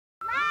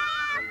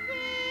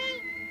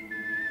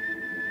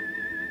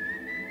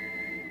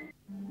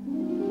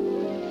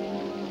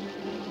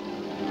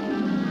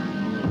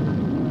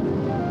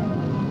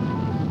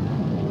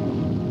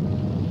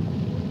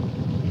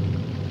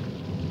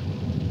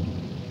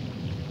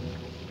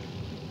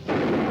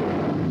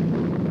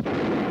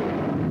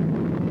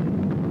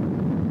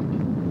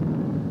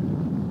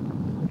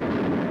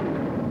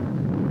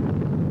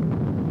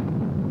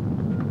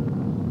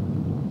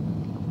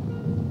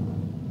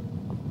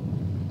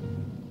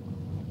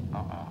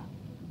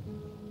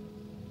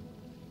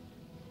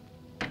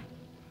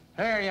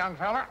There, young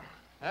fella.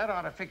 That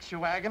ought to fix your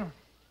wagon.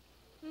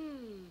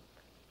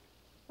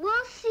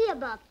 We'll see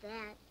about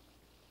that.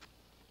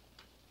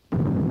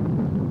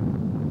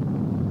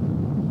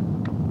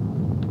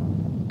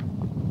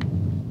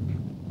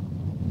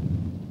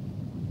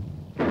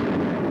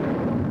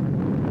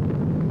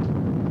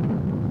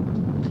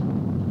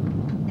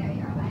 There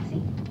you are,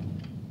 Lassie.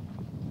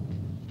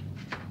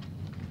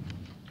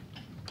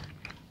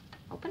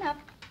 Open up.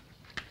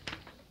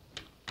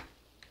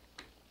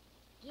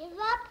 Give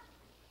up?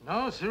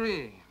 No,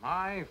 siree.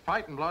 My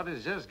fighting blood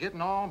is just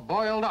getting all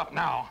boiled up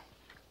now.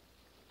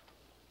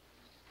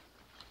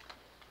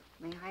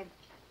 May I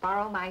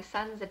borrow my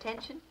son's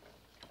attention?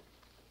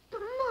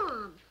 But,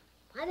 Mom,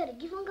 I gotta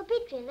give Uncle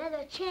Petrie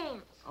another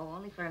chance. Oh,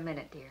 only for a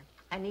minute, dear.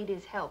 I need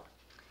his help.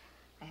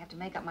 I have to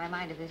make up my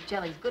mind if this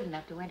jelly's good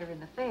enough to enter in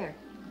the fair.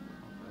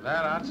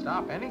 That I'd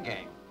stop any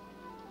game.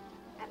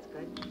 That's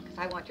good, because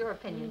I want your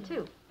opinion,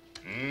 too.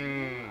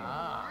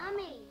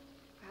 Mommy.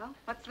 Well,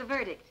 what's the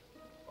verdict?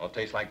 Well, it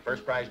tastes like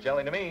first prize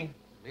jelly to me.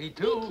 Me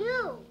too. Me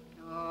too.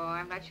 Oh,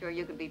 I'm not sure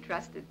you can be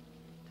trusted.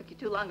 Took you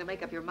too long to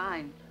make up your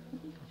mind.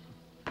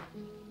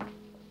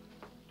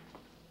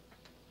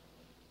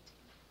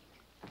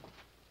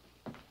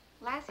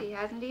 Lassie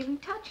hasn't even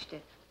touched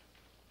it.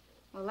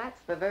 Well, that's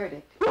the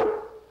verdict.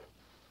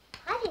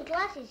 I think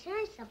Lassie's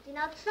hearing something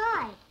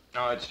outside.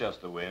 No, it's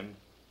just the wind.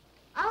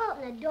 I'll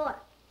open the door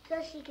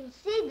so she can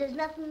see there's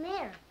nothing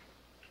there.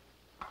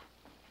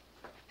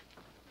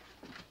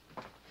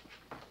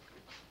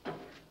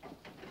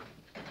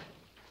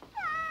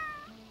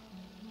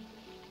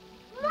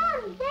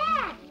 Mom,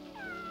 Dad!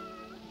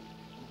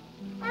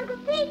 Uncle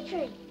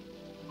Petrie!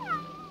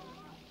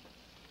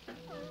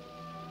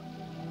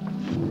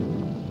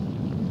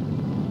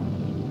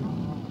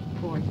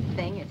 Poor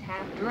thing, it's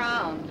half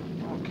drowned.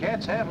 Well,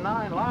 cats have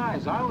 9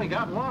 lives. I only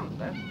got one.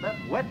 That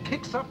wet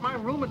kicks up my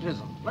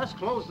rheumatism. Let's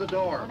close the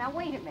door. Oh, now,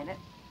 wait a minute.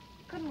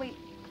 Couldn't we...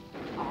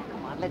 Oh,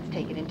 come on, let's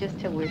take it in just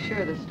till we're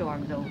sure the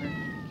storm's over.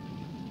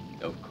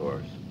 Of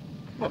course.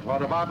 But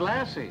what about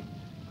Lassie?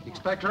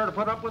 Expect her to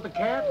put up with the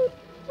cat?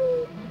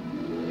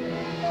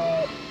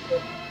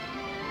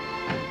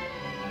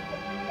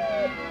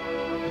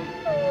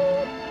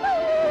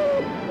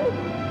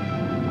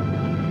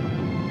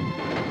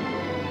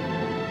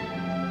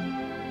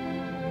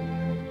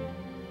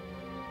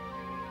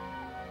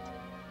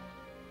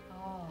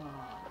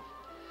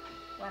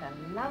 What a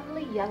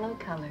lovely yellow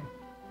color.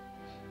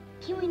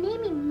 Can we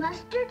name him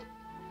Mustard?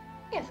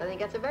 Yes, I think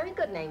that's a very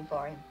good name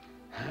for him.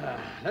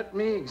 Let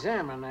me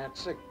examine that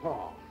sick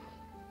paw.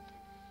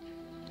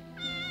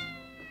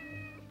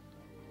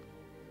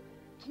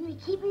 Can we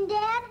keep him,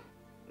 Dad?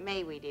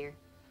 May we, dear?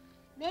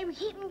 May we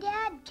keep him,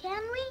 Dad?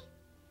 Can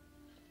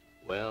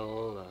we?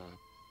 Well,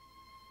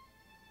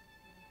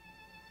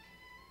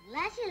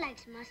 Lassie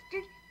likes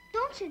mustard,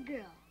 don't you,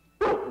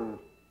 girl?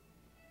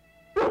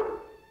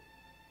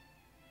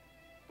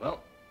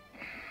 well,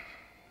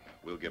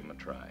 we'll give him a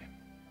try.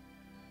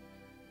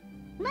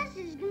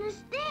 Mustard's gonna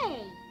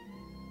stay.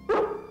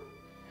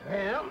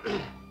 Well,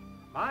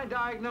 my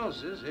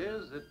diagnosis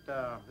is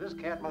that this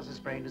cat must have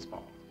sprained his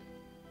fall.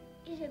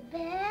 Is it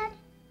bad?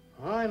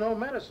 I know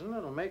medicine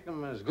that'll make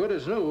him as good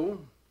as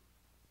new.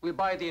 We'll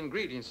buy the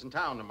ingredients in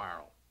town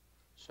tomorrow.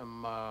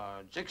 Some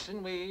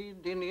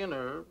jixonweed, Indian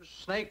herbs,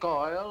 snake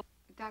oil.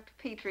 Dr.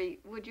 Petrie,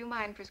 would you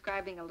mind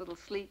prescribing a little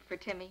sleep for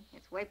Timmy?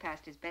 It's way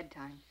past his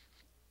bedtime.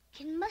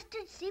 Can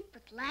Mustard sleep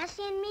with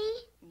Lassie and me?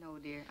 No,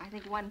 dear. I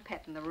think one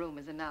pet in the room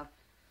is enough.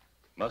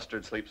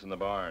 Mustard sleeps in the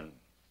barn.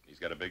 He's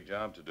got a big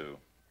job to do.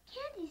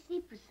 Can't he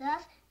sleep with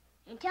us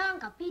until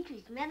Uncle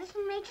Petrie's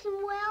medicine makes him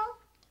well?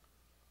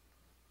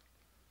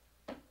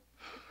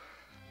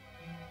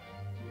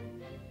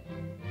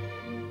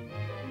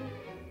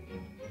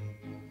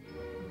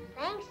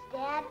 Thanks,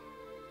 Dad.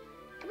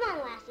 Come on,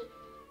 Lassie.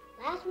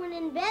 Last one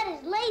in bed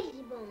is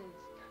Lazy Bones.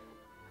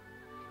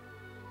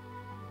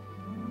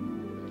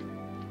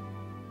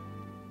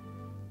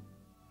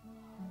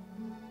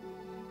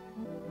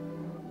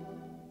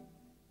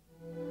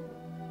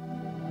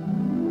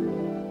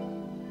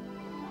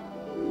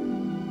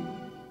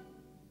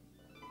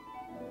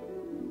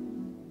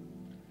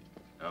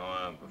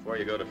 Now, before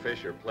you go to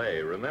fish or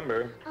play,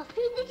 remember... I'll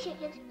feed the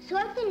chickens,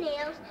 sort the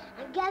nails,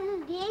 and gather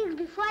the eggs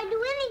before I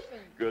do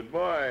anything. Good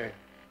boy.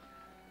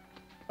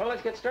 Well,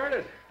 let's get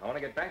started. I want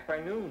to get back by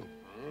noon.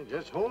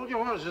 Just hold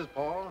your horses,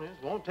 Paul. This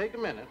won't take a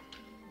minute.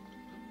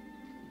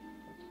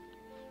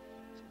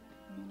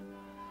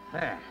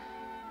 There.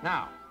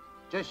 Now,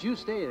 just you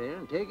stay there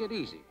and take it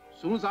easy.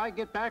 As soon as I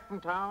get back from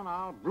town,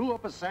 I'll brew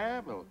up a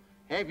salve. I'll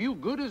have you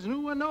good as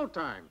new in no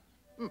time.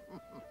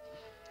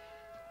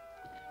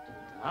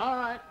 All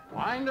right,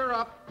 wind her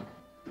up.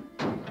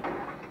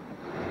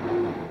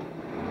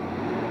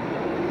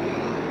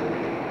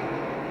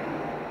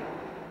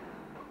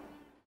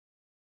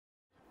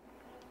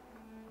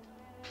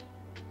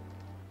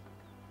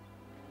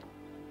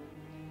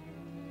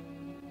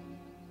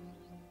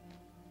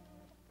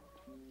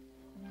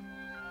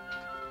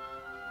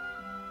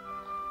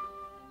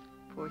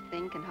 Poor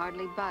thing can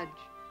hardly budge.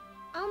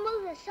 I'll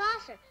move the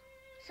saucer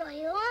so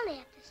he'll only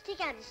have to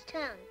stick out his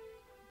tongue.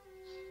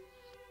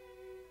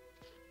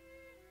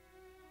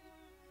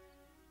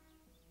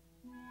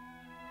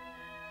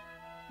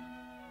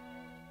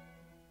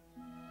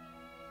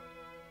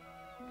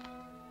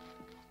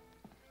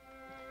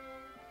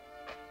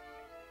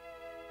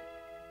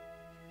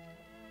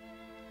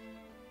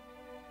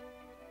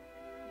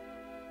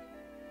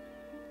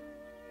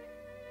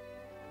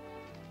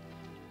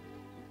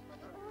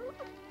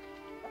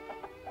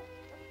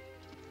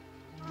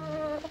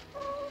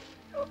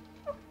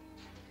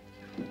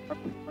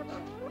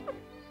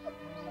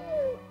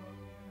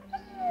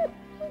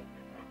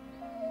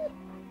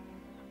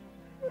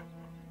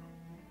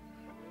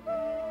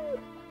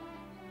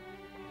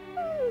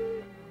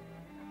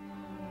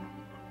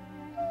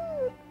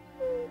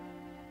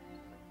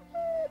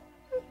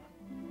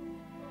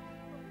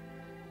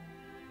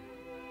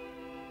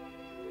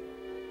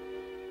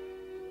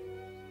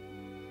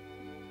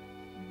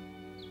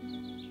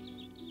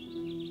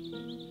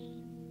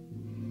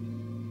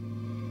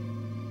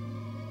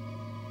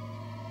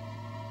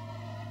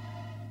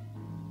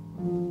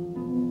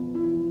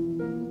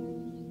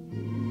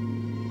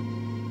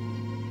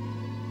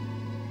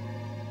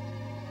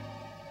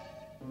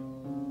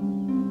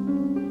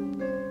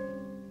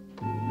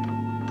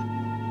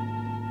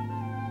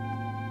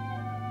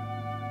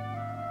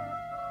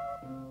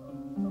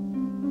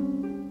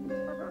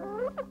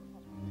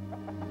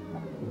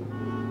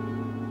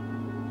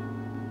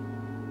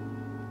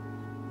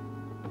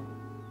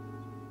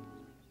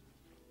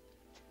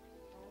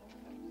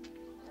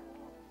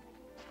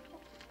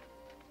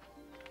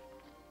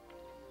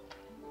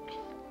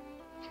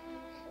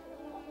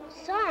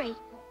 Sorry,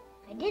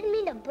 I didn't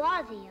mean to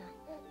bother you.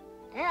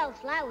 That old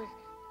fly was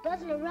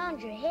buzzing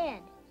around your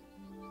head.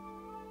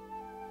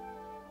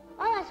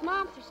 I'll ask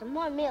Mom for some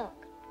more milk.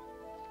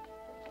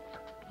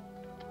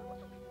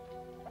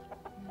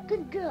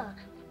 Good girl.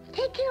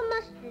 Take care of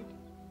Mustard.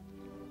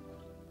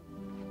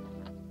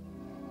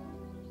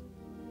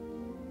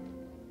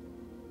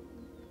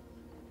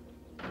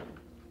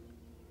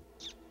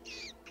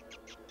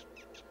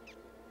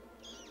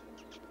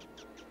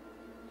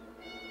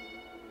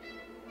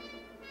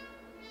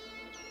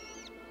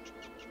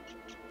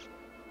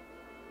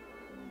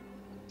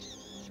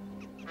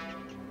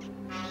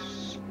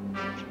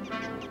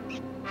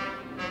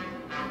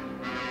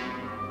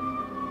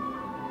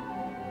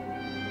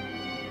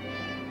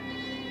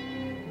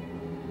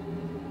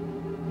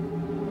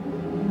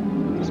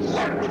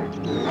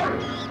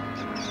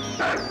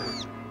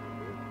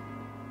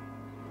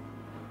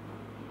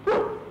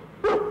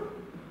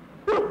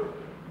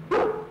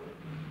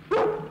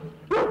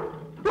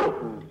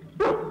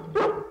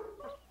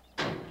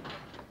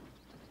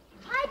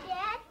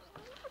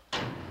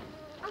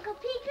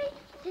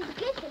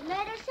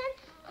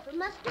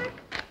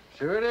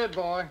 Sure did,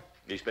 boy.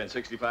 He spent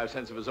 65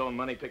 cents of his own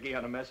money picking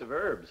out a mess of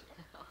herbs.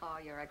 Oh,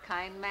 you're a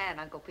kind man,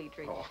 Uncle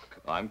Petrie. Oh,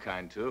 I'm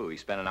kind, too. He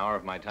spent an hour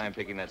of my time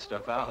picking that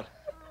stuff out.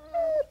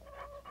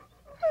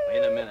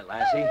 Wait a minute,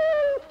 Lassie.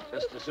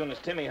 Just as soon as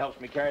Timmy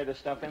helps me carry this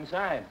stuff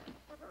inside.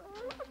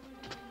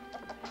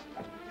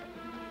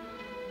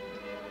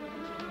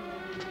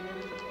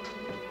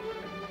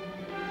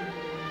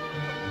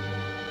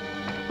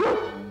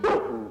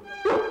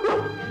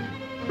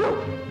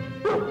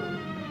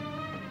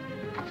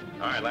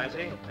 All right,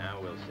 Lassie, now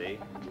we'll see.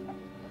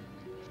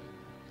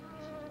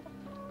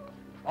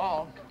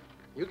 Paul,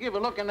 you give a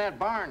look in that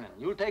barn and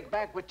you'll take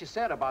back what you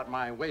said about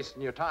my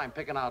wasting your time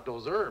picking out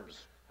those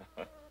herbs.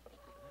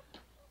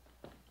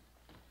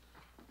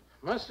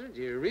 Mustard,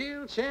 you're a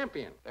real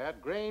champion.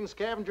 That grain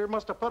scavenger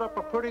must have put up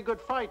a pretty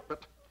good fight,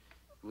 but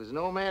it was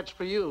no match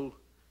for you.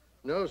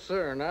 No,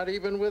 sir, not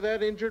even with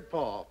that injured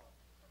paw.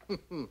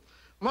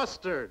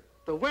 Mustard,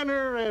 the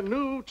winner and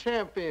new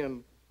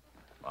champion.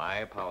 I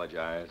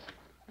apologize.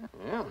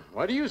 Yeah,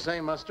 what do you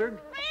say, Mustard?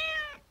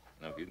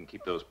 Now, if you can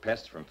keep those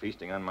pests from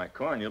feasting on my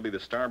corn, you'll be the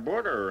star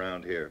boarder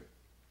around here.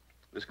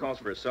 This calls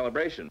for a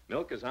celebration.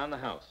 Milk is on the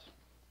house.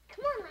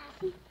 Come on,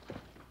 Lassie.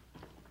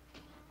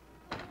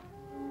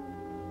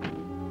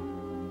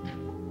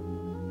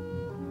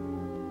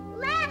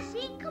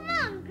 Lassie, come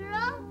on,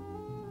 girl.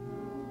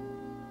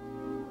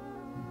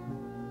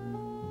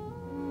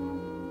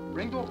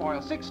 Bring to a boil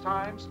 6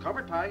 times,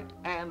 cover tight,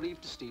 and leave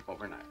to steep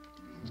overnight.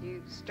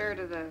 You stir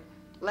to the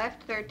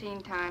left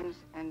 13 times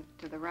and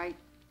to the right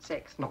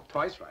 6. No,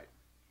 twice right.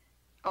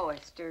 Oh, I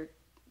stir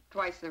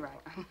twice the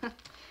right.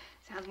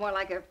 Sounds more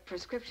like a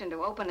prescription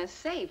to open a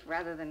safe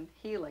rather than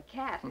heal a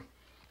cat.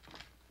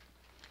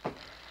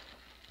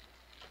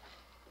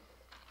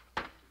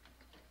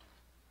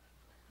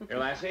 Here,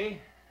 Lassie.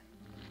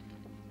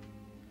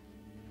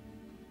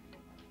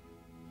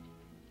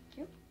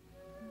 You?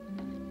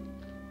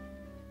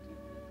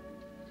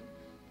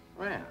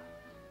 Well.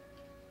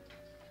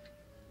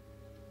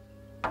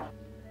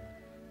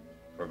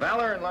 For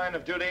valor in line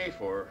of duty,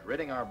 for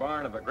ridding our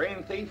barn of a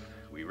grain thief,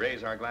 we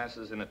raise our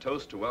glasses in a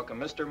toast to welcome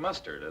Mr.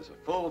 Mustard as a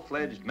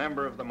full-fledged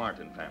member of the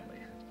Martin family.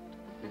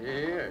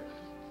 Yeah.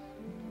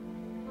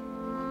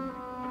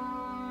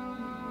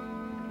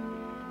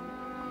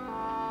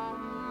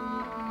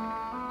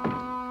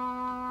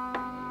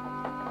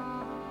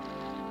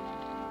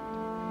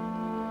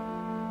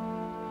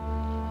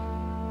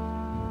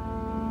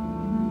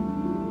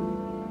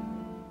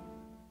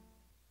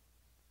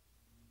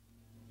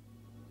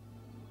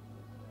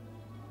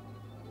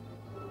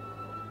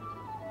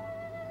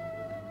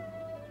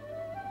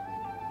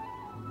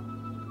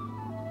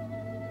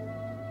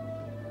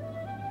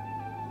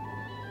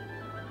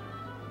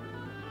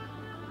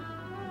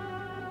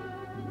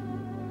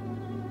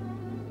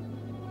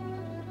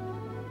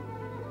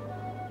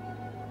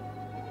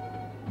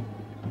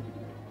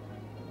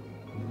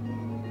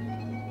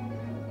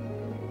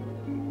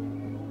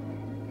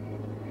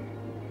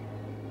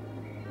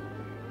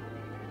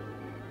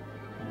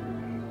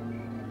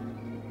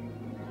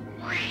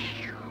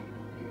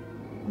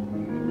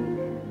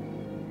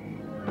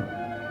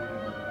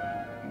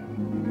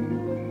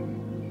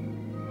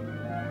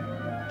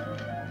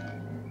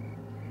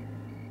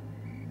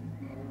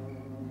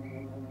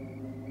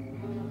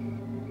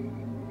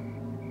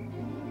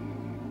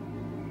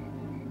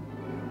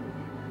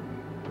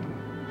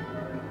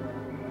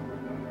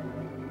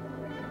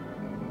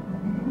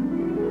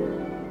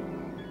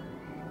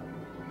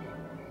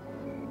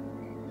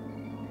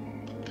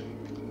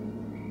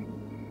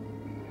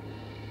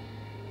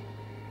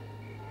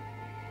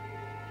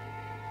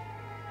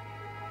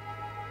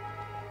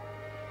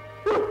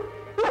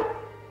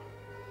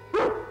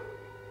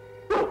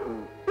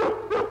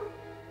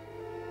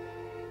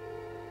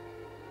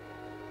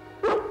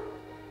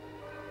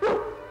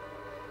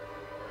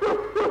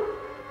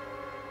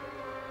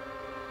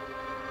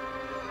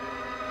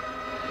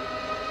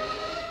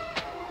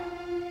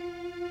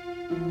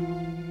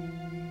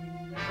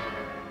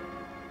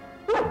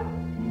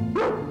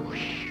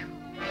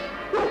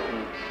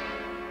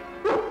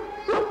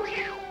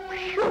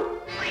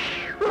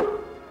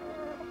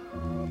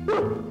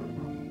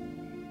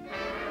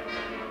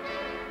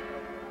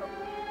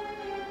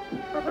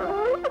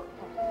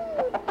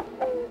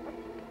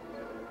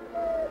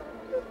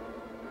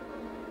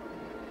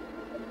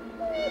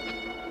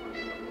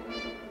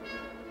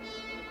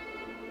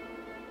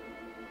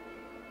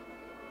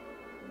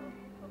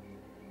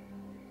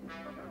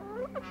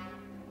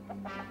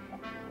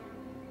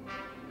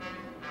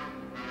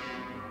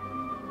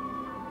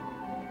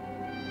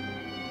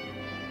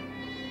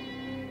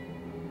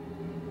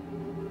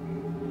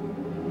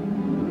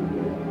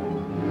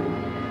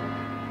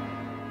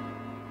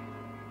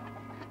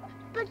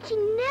 But she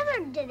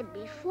never did it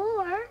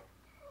before.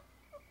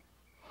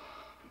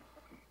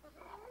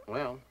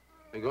 Well,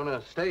 you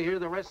gonna stay here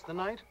the rest of the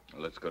night?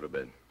 Let's go to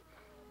bed.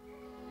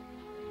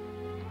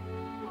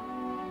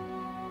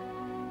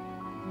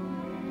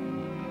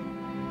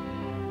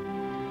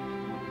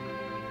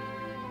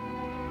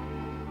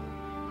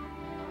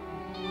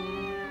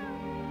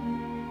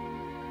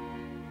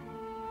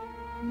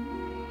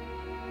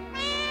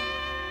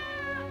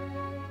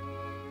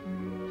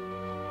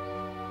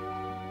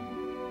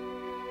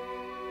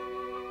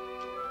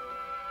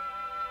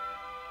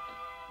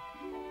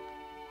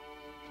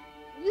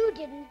 You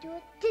didn't do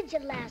it, did you,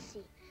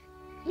 Lassie?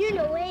 You're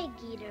no egg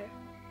eater.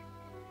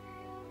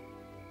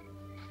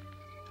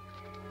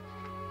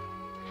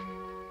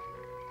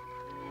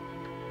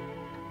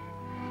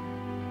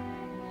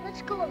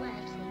 Let's go,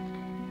 Lassie.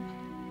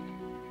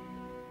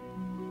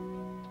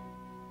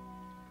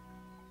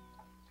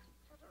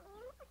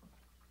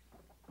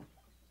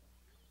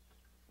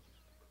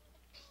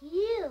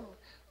 Phew,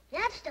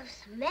 that stuff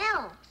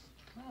smells.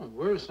 Oh,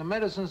 worse the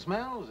medicine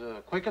smells,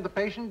 the quicker the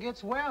patient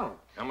gets well.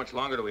 How much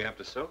longer do we have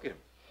to soak him?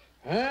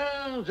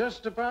 Well,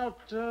 just about,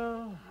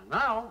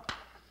 now.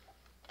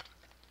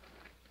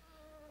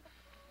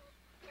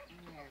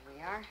 There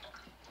we are.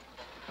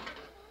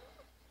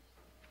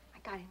 I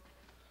got him.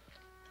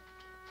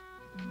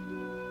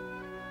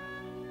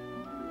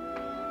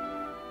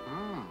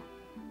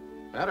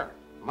 Better,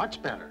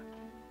 much better.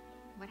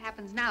 What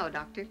happens now,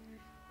 Doctor?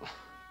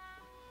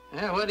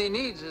 Yeah, what he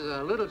needs is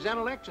a little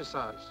gentle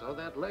exercise so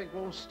that leg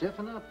won't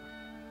stiffen up.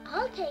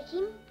 I'll take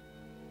him.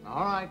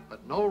 All right,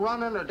 but no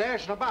running or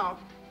dashing about.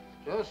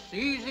 Just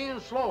easy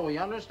and slow, you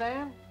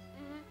understand?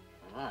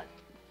 Mm-hmm. All right.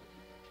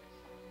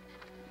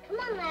 Come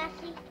on,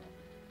 Lassie.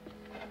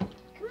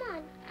 Come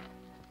on.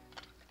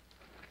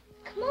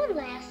 Come on,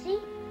 Lassie.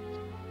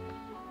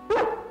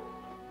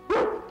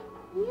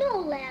 No,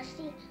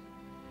 Lassie.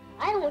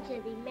 I don't want you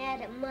to be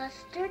mad at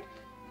Mustard.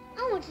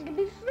 I want you to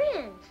be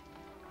friends.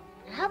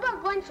 Now, how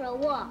about going for a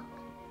walk?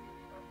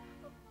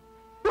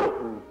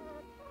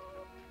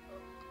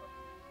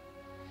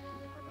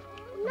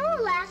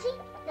 No, Lassie,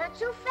 not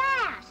so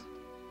fast.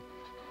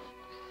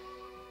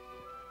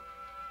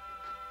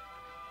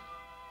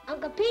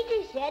 Uncle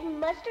Petrie said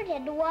Mustard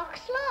had to walk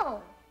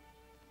slow.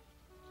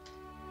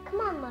 Come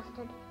on,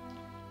 Mustard.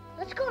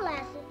 Let's go,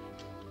 Lassie.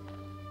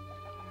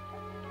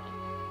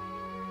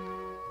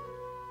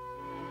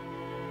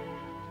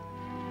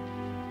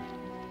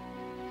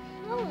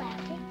 Slow,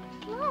 Lassie,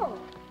 slow.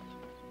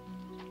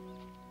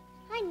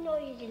 I know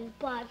you didn't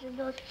bother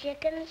those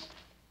chickens.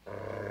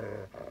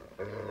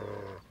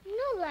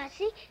 No,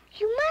 Lassie,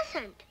 you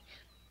mustn't.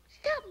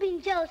 Stop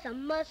being jealous of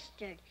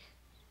Mustard.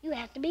 You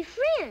have to be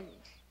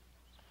friends.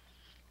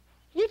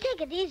 You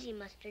take it easy,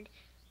 Mustard.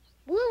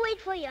 We'll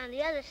wait for you on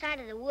the other side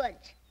of the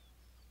woods.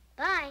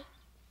 Bye.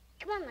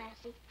 Come on,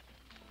 Lassie.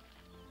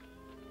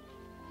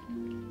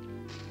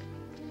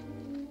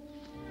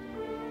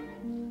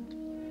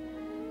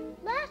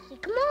 Lassie,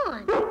 come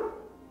on.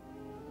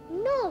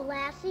 No,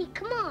 Lassie,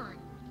 come on.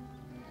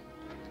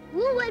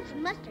 We'll wait for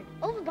Mustard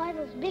over by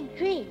those big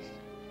trees.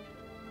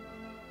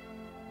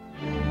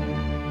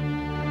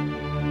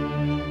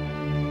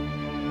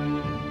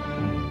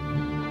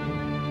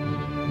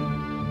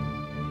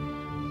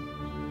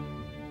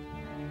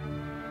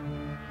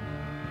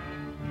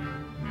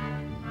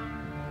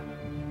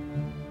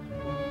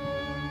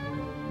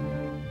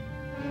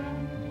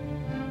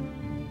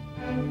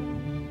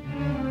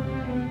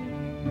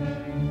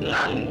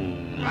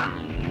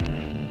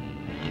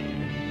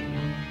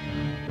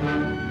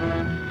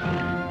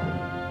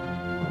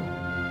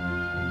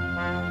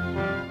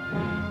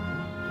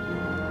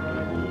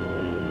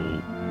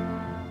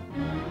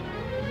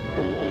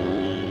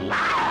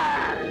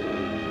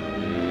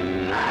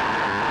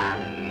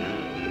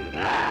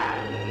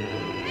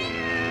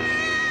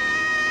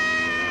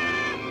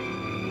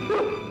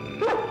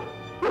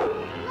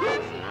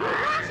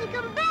 Lassie,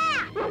 come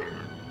back!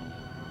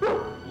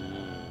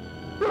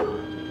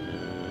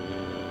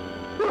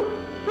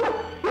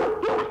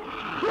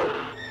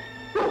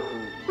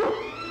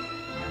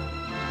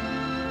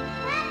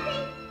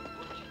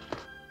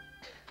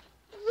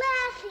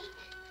 Lassie,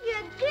 you're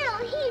a girl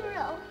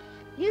hero.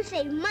 You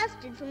saved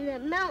Mustard from the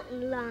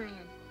mountain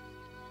lion.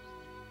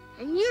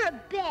 And you're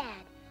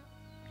bad.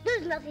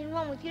 There's nothing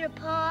wrong with your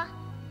paw.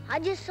 I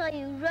just saw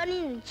you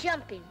running and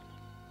jumping.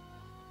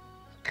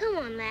 Come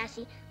on,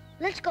 Lassie.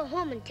 Let's go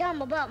home and tell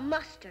him about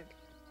Mustard.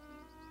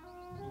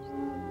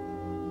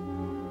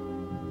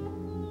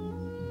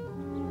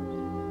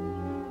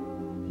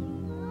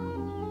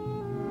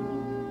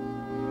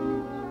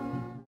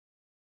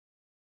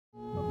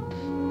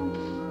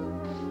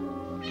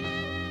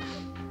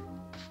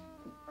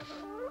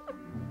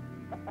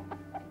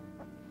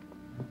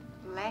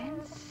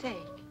 Land's sake.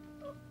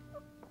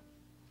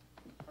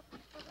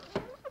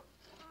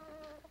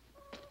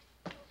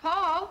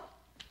 Paul?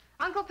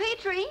 Uncle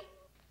Petrie?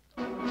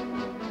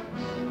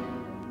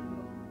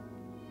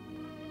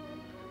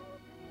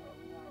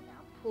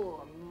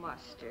 Poor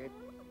Mustard.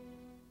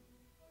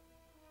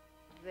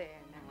 There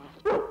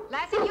now.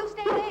 Lassie, you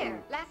stay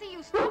there. Lassie,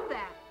 you stop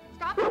that.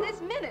 Stop it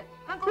this minute.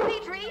 Uncle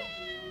Petrie.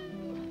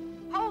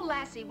 Hold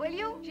Lassie, will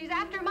you? She's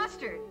after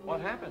Mustard. What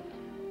happened?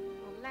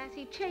 Well,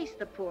 Lassie chased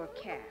the poor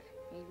cat.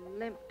 He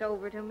limped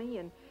over to me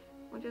and,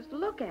 well, just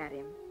look at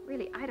him.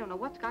 Really, I don't know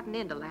what's gotten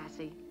into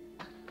Lassie.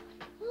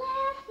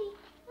 Lassie,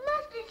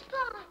 Mustard's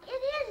paw.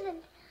 It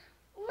isn't.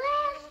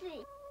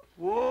 Lassie.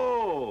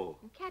 Whoa!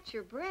 And catch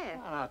your breath.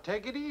 Now,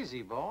 take it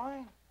easy,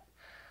 boy.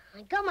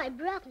 I got my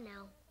breath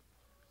now.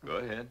 Go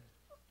ahead.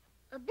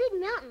 A big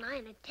mountain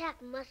lion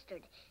attacked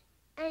Mustard,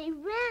 and he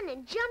ran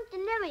and jumped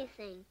and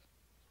everything.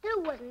 There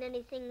wasn't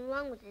anything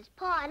wrong with his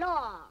paw at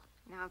all.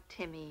 Now,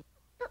 Timmy.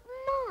 But,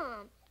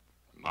 Mom,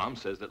 Mom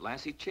says that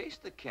Lassie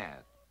chased the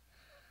cat.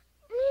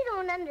 you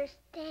don't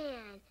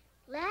understand.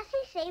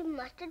 Lassie saved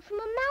Mustard from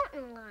a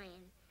mountain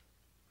lion.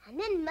 And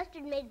then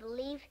Mustard made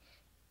believe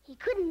he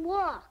couldn't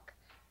walk.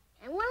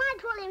 And when I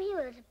told him he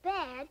was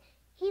bad,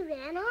 he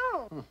ran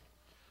home.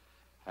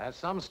 That's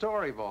some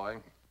story, boy.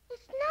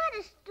 It's not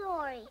a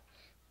story.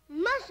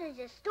 Mustard's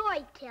a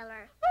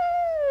storyteller.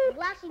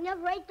 Lassie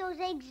never ate those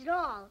eggs at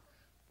all.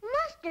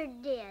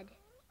 Mustard did.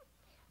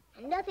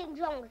 And nothing's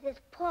wrong with his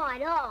paw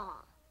at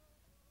all.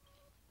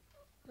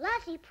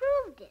 Lassie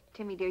proved it.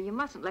 Timmy, dear, you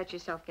mustn't let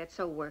yourself get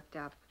so worked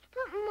up.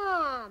 But,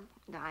 Mom,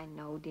 I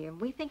know, dear.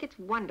 We think it's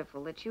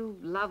wonderful that you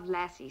love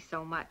Lassie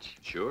so much.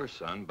 Sure,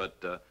 son, but,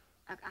 Look,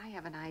 I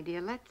have an idea.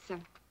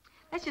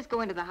 Let's just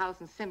go into the house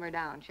and simmer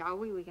down, shall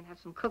we? We can have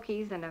some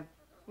cookies and a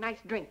nice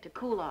drink to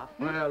cool off.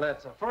 Well,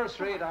 that's a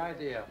first-rate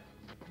idea.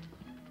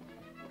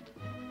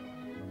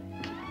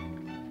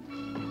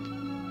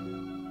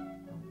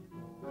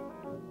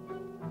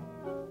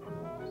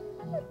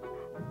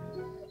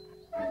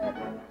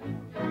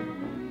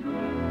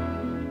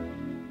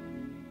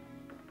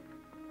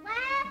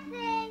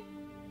 Lassie!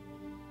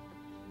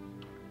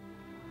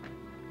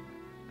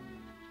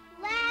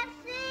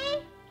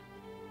 Lassie!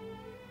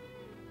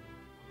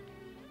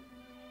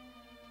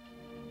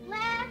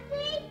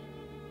 Lassie!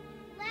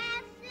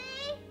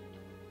 Lassie!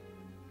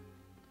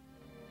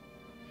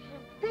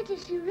 I bet you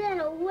she ran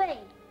away.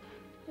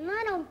 And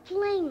I don't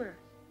blame her.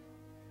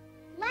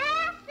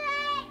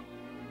 Lassie!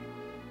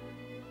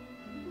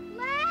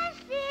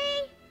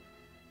 Lassie!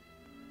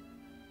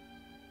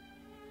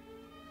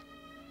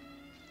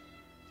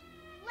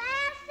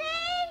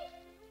 Lassie!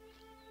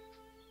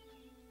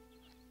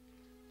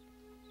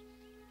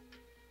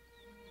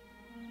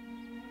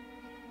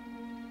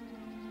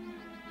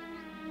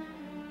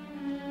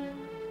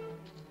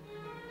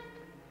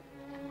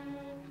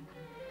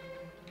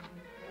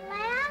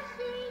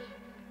 Lassie,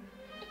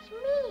 it's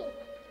me,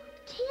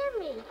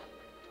 Timmy.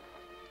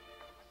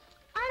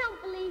 I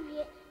don't believe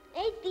you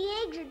ate the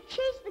eggs or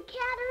chased the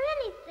cat or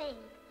anything.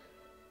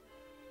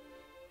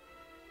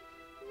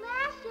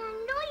 Lassie, I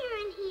know you're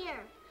in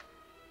here.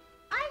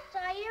 I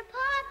saw your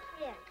paw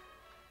print.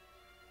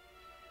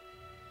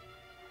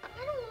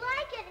 I don't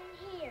like it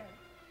in here.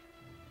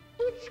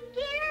 It's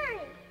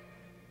scary.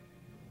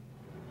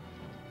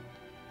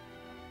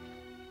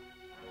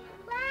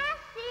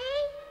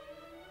 Lassie!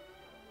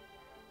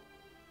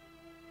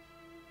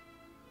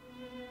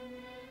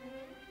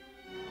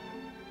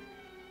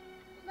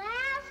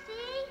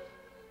 Lassie!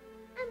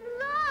 I'm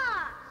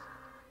lost.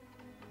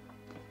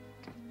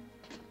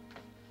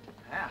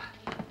 Yeah.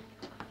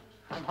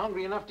 I'm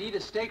hungry enough to eat a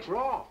steak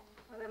raw.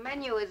 Well, the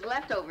menu is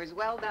leftovers.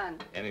 Well done.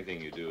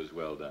 anything you do is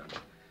well done.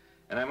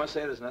 And I must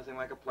say, there's nothing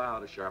like a plow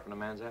to sharpen a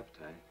man's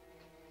appetite.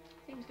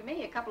 Seems to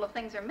me a couple of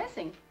things are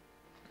missing.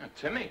 Now,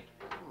 Timmy,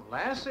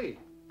 Lassie.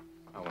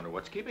 I wonder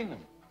what's keeping them.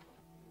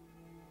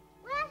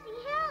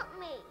 Lassie, help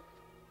me.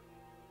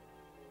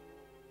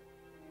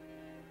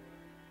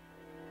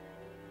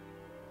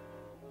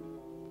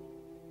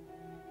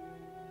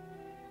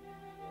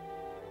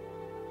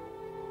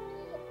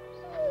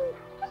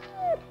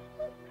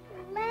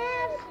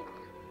 Lassie.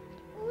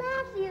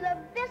 Lassie, the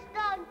best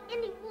dog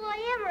any boy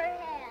ever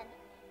had.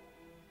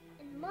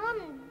 And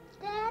Mom and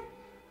Dad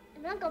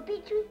and Uncle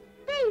Petrie,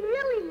 they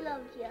really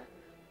love you.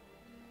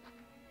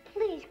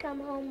 Please come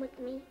home with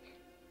me.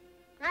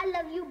 I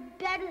love you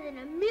better than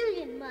a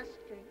million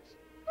mustards.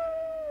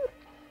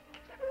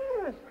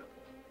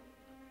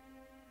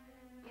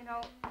 You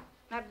know,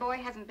 that boy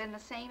hasn't been the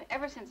same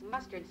ever since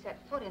Mustard set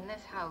foot in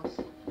this house.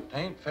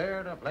 Ain't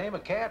fair to blame a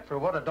cat for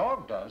what a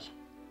dog does.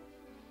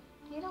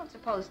 You don't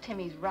suppose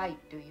Timmy's right,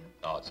 do you?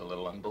 Oh, it's a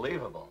little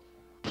unbelievable.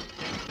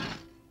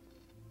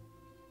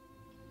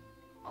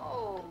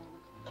 Oh,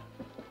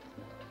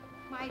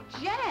 my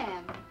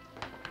jam.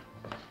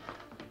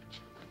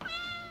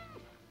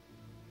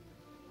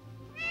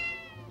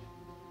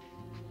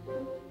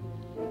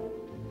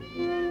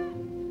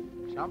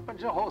 Jumping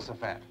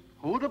Jehoshaphat.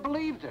 Who'd have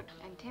believed it?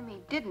 And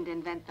Timmy didn't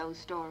invent those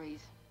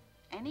stories.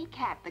 Any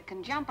cat that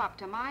can jump up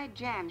to my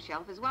jam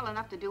shelf is well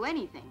enough to do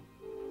anything.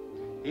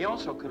 He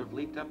also could have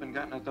leaped up and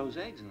gotten at those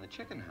eggs in the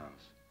chicken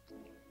house.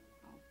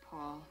 Oh,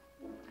 Paul,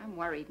 I'm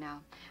worried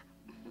now.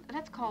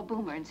 Let's call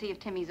Boomer and see if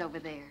Timmy's over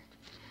there.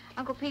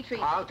 Uncle Petrie...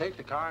 I'll take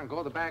the car and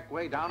go the back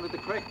way down to the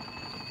creek.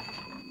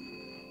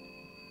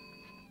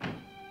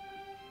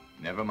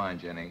 Never mind,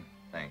 Jenny.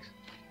 Thanks.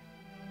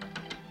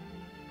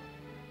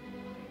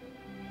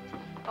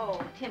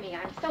 Oh, Timmy,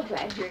 I'm so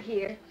glad you're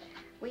here.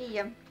 We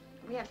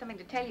have something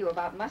to tell you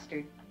about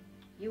Mustard.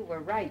 You were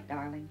right,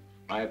 darling.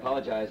 I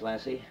apologize,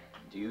 Lassie.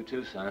 To you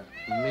too, son.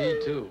 Me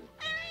too.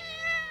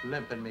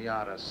 Limping me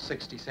out of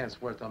 60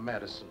 cents worth of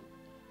medicine.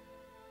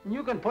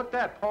 You can put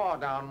that paw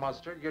down,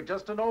 Mustard. You're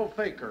just an old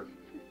faker.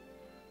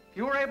 If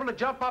you were able to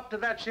jump up to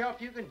that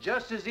shelf, you can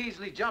just as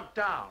easily jump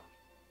down.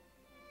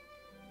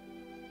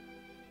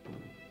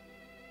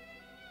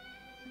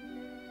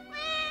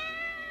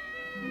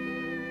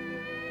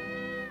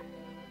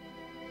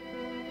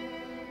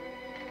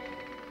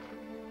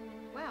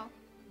 Well,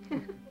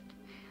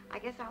 I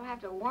guess I'll have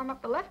to warm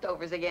up the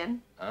leftovers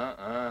again.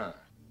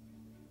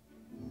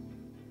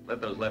 Let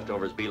those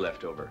leftovers be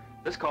leftover.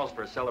 This calls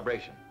for a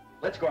celebration.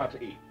 Let's go out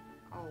to eat.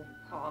 Oh,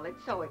 Paul,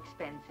 it's so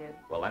expensive.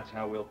 Well, that's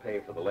how we'll pay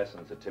for the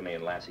lessons that Timmy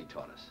and Lassie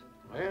taught us.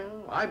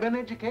 Well, I've been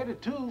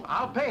educated too.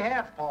 I'll pay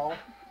half, Paul.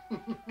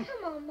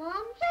 Come on,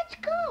 Mom, let's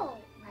go.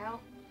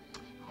 Well,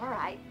 all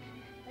right.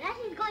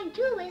 Lassie's going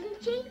too,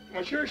 isn't she?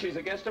 Well, sure, she's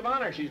a guest of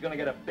honor. She's going to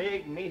get a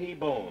big, meaty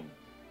bone.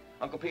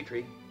 Uncle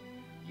Petrie,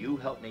 you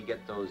help me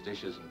get those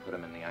dishes and put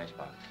them in the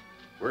icebox.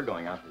 We're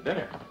going out to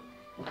dinner.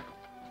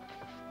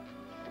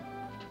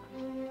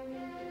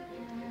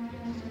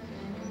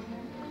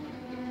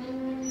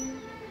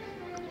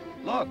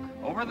 Look,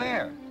 over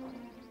there.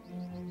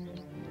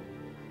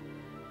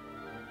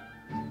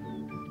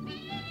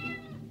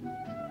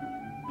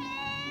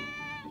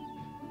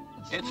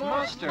 It's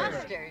Mustard.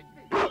 Mustard.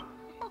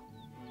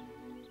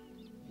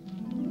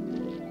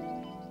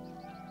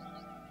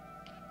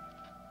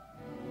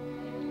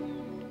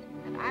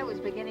 And I was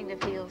beginning to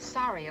feel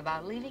sorry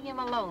about leaving him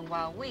alone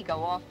while we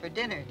go off for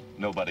dinner.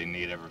 Nobody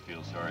need ever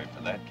feel sorry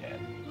for that cat.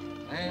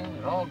 And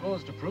it all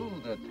goes to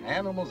prove that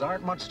animals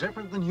aren't much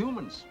different than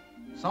humans.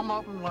 Some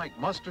of them like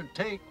Mustard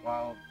take,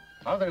 while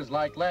others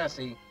like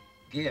Lassie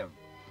give.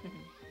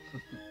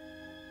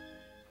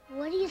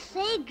 What do you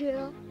say,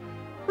 girl?